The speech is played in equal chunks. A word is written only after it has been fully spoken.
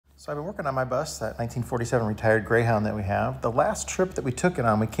So I've been working on my bus, that 1947 retired Greyhound that we have. The last trip that we took it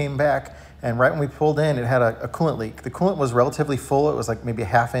on, we came back, and right when we pulled in, it had a coolant leak. The coolant was relatively full. It was like maybe a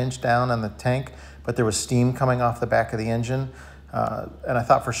 ½ inch down on the tank, but there was steam coming off the back of the engine. And I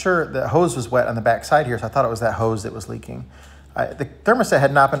thought for sure the hose was wet on the back side here, so I thought it was that hose that was leaking. The thermostat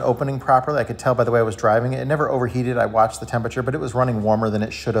had not been opening properly. I could tell by the way I was driving it. It never overheated. I watched the temperature, but it was running warmer than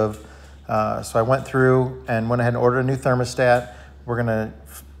it should have. So I went through and went ahead and ordered a new thermostat. We're gonna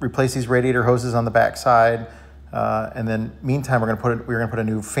replace these radiator hoses on the back side, and then meantime we're gonna put a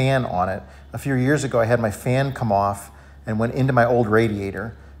new fan on it. A few years ago I had my fan come off and went into my old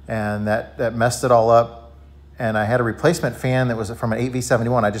radiator, and that messed it all up. And I had a replacement fan that was from an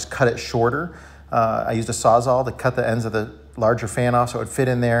 8V71. I just cut it shorter. I used a Sawzall to cut the ends of the larger fan off so it would fit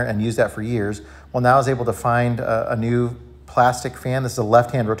in there, and used that for years. Well, now I was able to find a new plastic fan. This is a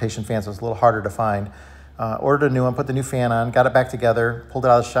left-hand rotation fan, so it's a little harder to find. Ordered a new one, put the new fan on, got it back together, pulled it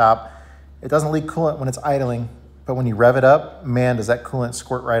out of the shop. It doesn't leak coolant when it's idling, but when you rev it up, man, does that coolant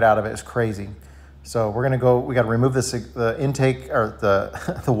squirt right out of it. It's crazy. So we're gonna go, we gotta remove this, the intake, or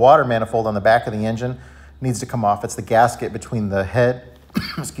the water manifold on the back of the engine needs to come off. It's the gasket between the head,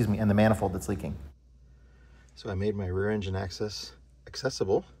 excuse me, and the manifold that's leaking. So I made my rear engine access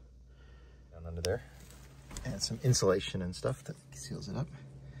accessible down under there, and some insulation and stuff that seals it up.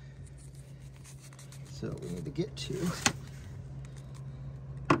 So we need to get to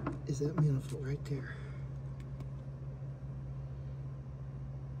is that manifold right there.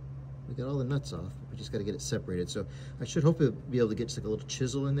 We got all the nuts off, we just got to get it separated. So I should hopefully be able to get just like a little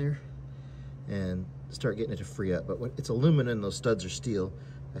chisel in there and start getting it to free up. But it's aluminum, those studs are steel.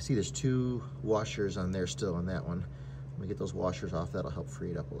 I see there's 2 washers on there still on that one. When we get those washers off, that'll help free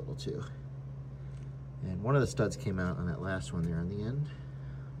it up a little too. And one of the studs came out on that last one there on the end.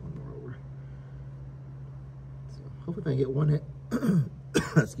 One more over. So hopefully if I get one end,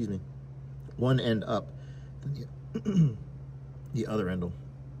 excuse me, one end up, then the other end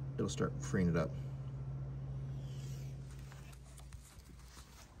it'll start freeing it up.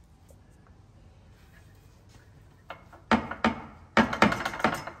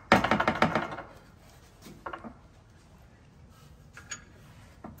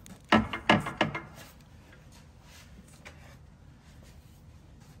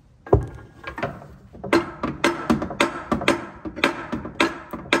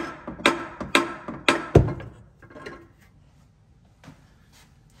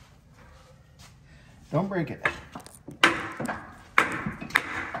 Don't break it.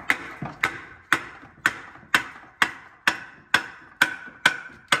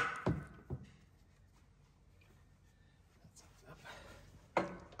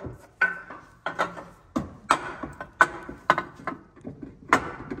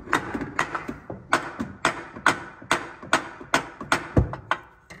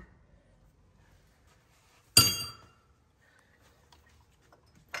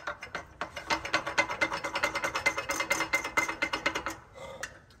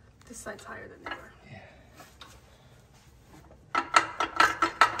 This side's higher than the other. Yeah.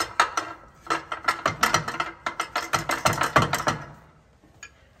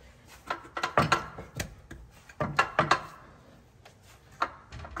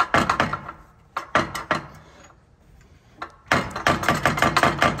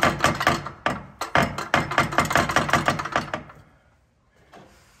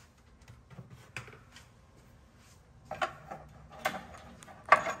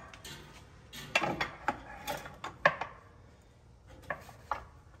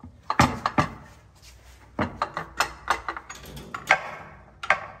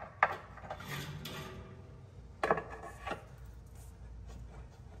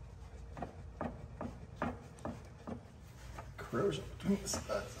 Corrosion between the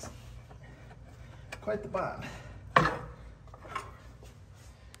studs. Quite the bond. I'm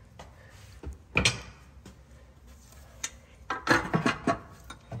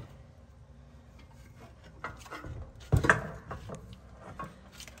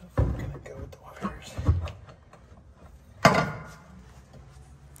gonna go with the wires.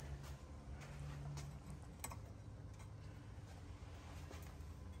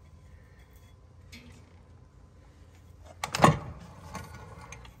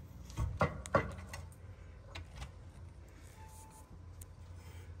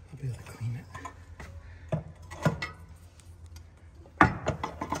 Be able to clean it.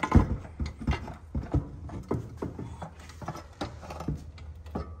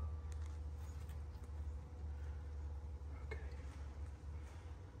 Okay.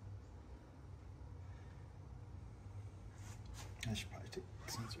 I should probably take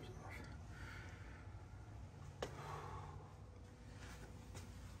the sensors off.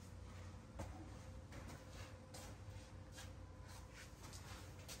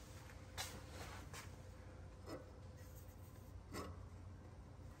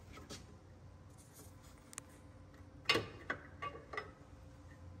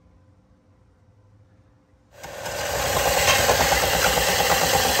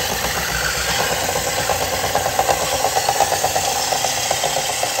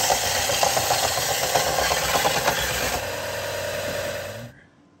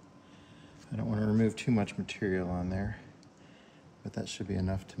 I don't want to remove too much material on there, but that should be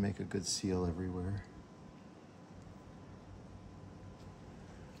enough to make a good seal everywhere.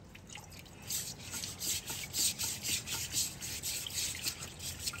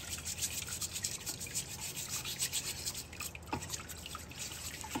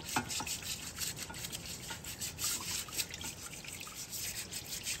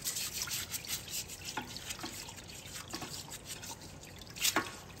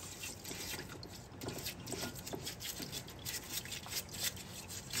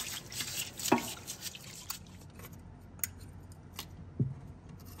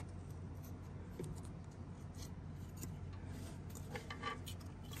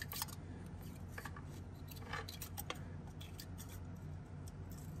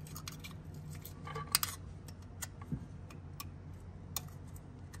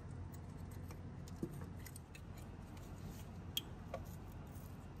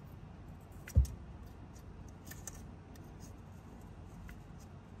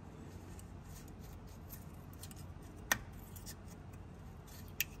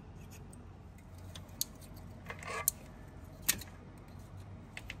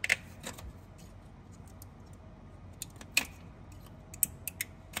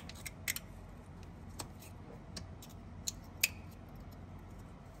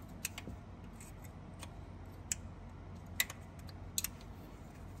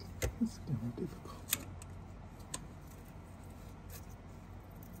 It's gonna be difficult.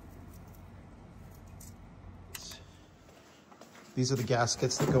 These are the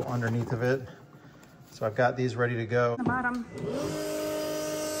gaskets that go underneath of it. So I've got these ready to go. The bottom.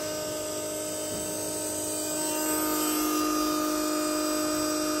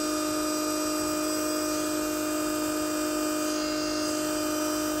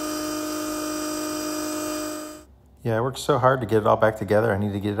 Yeah, I worked so hard to get it all back together. I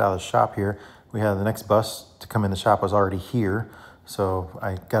need to get it out of the shop here. We had the next bus to come in the shop was already here. So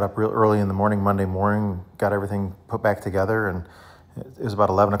I got up real early in the morning, Monday morning, got everything put back together, and it was about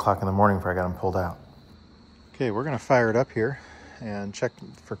 11 o'clock in the morning before I got them pulled out. Okay, we're gonna fire it up here and check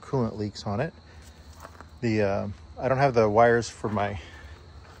for coolant leaks on it. I don't have the wires for my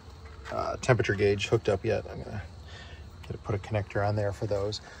temperature gauge hooked up yet. I'm gonna put a connector on there for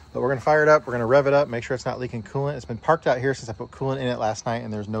those, but we're gonna fire it up. We're gonna rev it up, make sure it's not leaking coolant. It's been parked out here since I put coolant in it last night,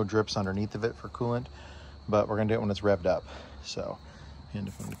 and there's no drips underneath of it for coolant, but we're gonna do it when it's revved up. So hand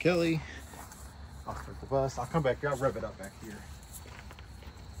it from to Kelly. I'll start the bus. I'll come back here. I'll rev it up back here.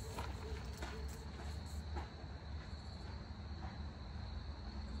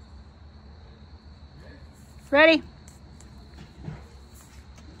 Ready?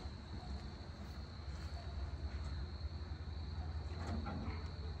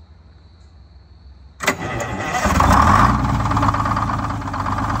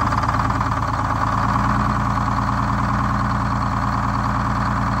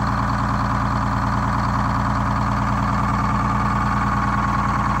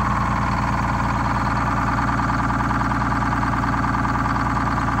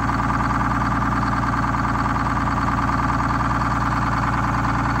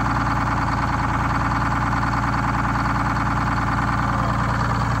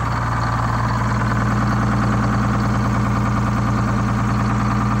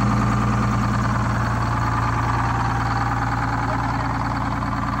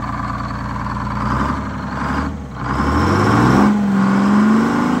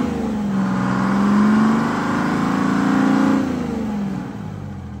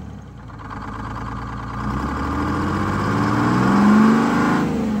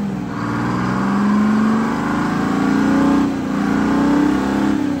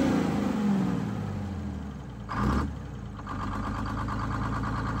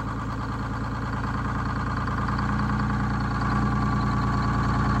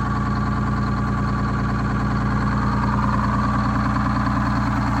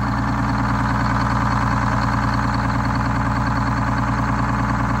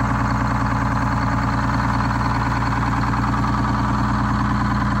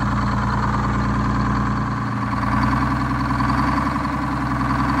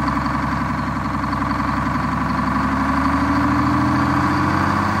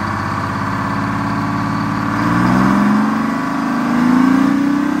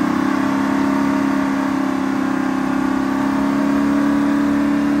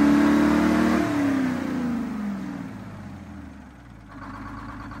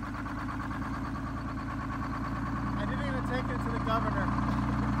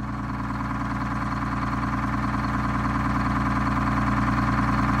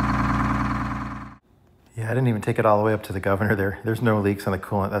 Yeah, I didn't even take it all the way up to the governor there. There's no leaks on the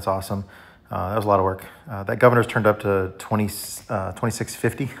coolant. That's awesome. That was a lot of work. That governor's turned up to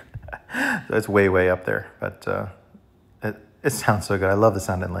 2650. So it's way up there, but it sounds so good. I love the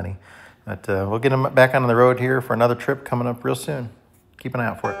sound in Lenny. But we'll get him back on the road here for another trip coming up real soon. Keep an eye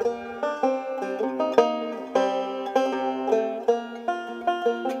out for it.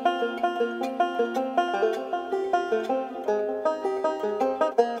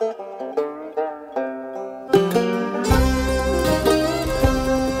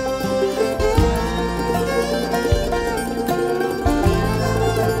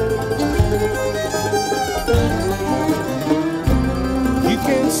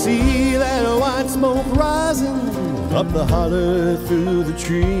 See that white smoke rising up the holler through the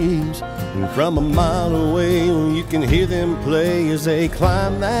trees, and from a mile away you can hear them play as they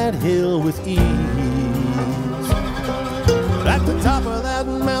climb that hill with ease. But at the top of that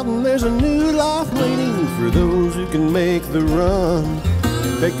mountain there's a new life waiting for those who can make the run.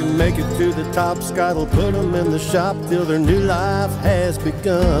 If they can make it to the top, Scott will put them in the shop till their new life has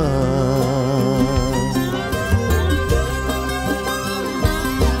begun.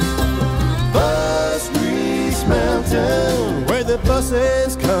 Mountain, where the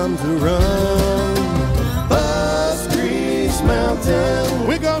buses come to run. Bus Grease Mountain,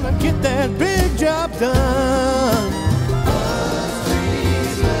 we're gonna get that big job done. Bus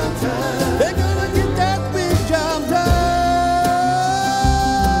Grease Mountain, they're gonna get that big job done.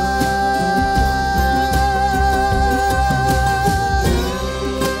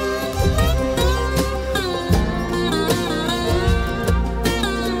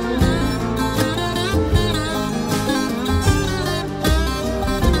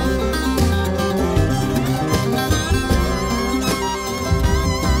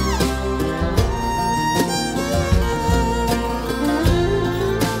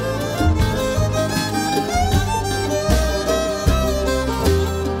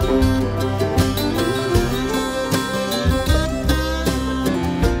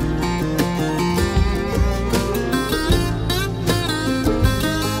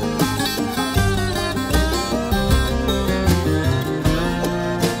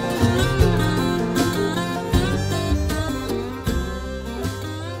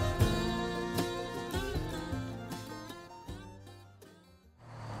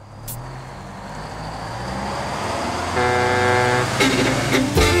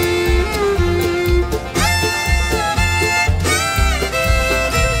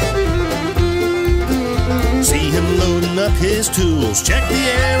 Up his tools, check the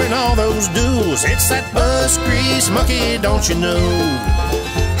air and all those duels. It's that Bus Grease monkey, don't you know?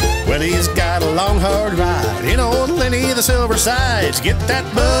 Well, he's got a long hard ride in old Lenny the Silver Sides. Get that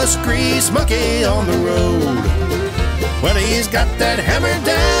Bus Grease monkey on the road. Well, he's got that hammer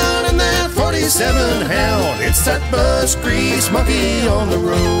down and that 47 hound. It's that Bus Grease monkey on the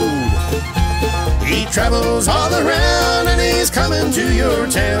road. He travels all around and he's coming to your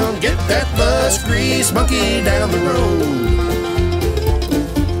town. Get that Bus Grease monkey down the road.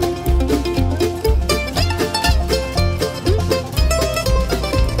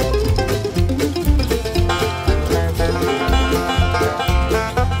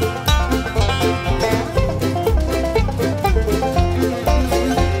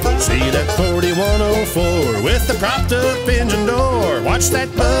 See that 4104 with the propped up engine door. Watch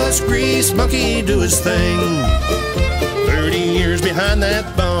that Bus Grease monkey do his thing. 30 years behind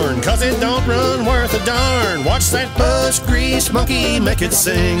that barn, 'cause it don't run worth a darn. Watch that Bus Grease monkey make it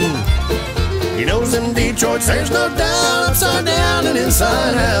sing. He knows them Detroits, there's no doubt, upside down and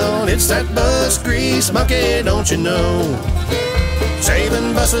inside out. It's that Bus Grease monkey, don't you know?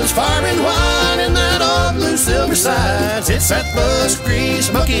 Saving buses far and wide in that old blue Silver Sides. It's that Bus Grease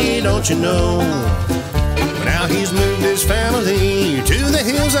monkey, don't you know? Now he's moved his family to the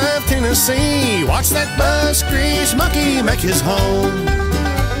hills of Tennessee. Watch that Bus Grease monkey make his home,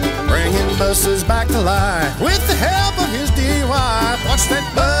 bringing buses back to life with the help of his dear wife. Watch that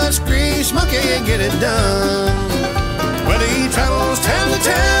Bus Grease monkey get it done. Well, he travels town to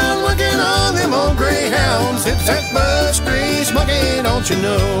town looking on them old greyhounds. It's that Bus Grease monkey, don't you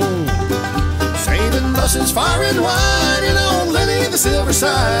know? Saving buses far and wide in old Lenny the Silver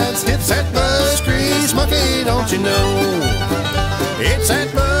Sides. It's that Bus Grease monkey, don't you know? It's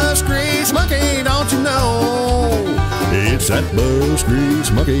that Bus Grease monkey, don't you know? It's that Bus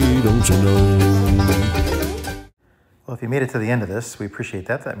Grease monkey, don't you know? Well, if you made it to the end of this, we appreciate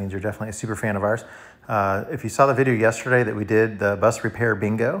that. That means you're definitely a super fan of ours. If you saw the video yesterday that we did, the bus repair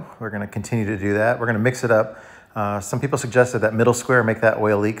bingo, we're going to continue to do that. We're going to mix it up. Some people suggested that middle square, make that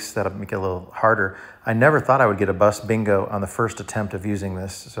oil leaks. That'll make it a little harder. I never thought I would get a bus bingo on the first attempt of using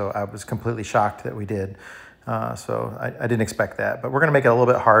this, so I was completely shocked that we did. So I didn't expect that, but we're gonna make it a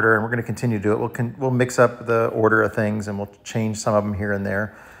little bit harder, and we're gonna continue to do it. We'll mix up the order of things, and we'll change some of them here and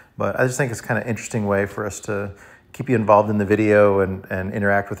there. But I just think it's kind of interesting way for us to keep you involved in the video and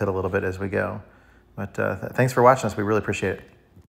interact with it a little bit as we go. But thanks for watching us. We really appreciate it.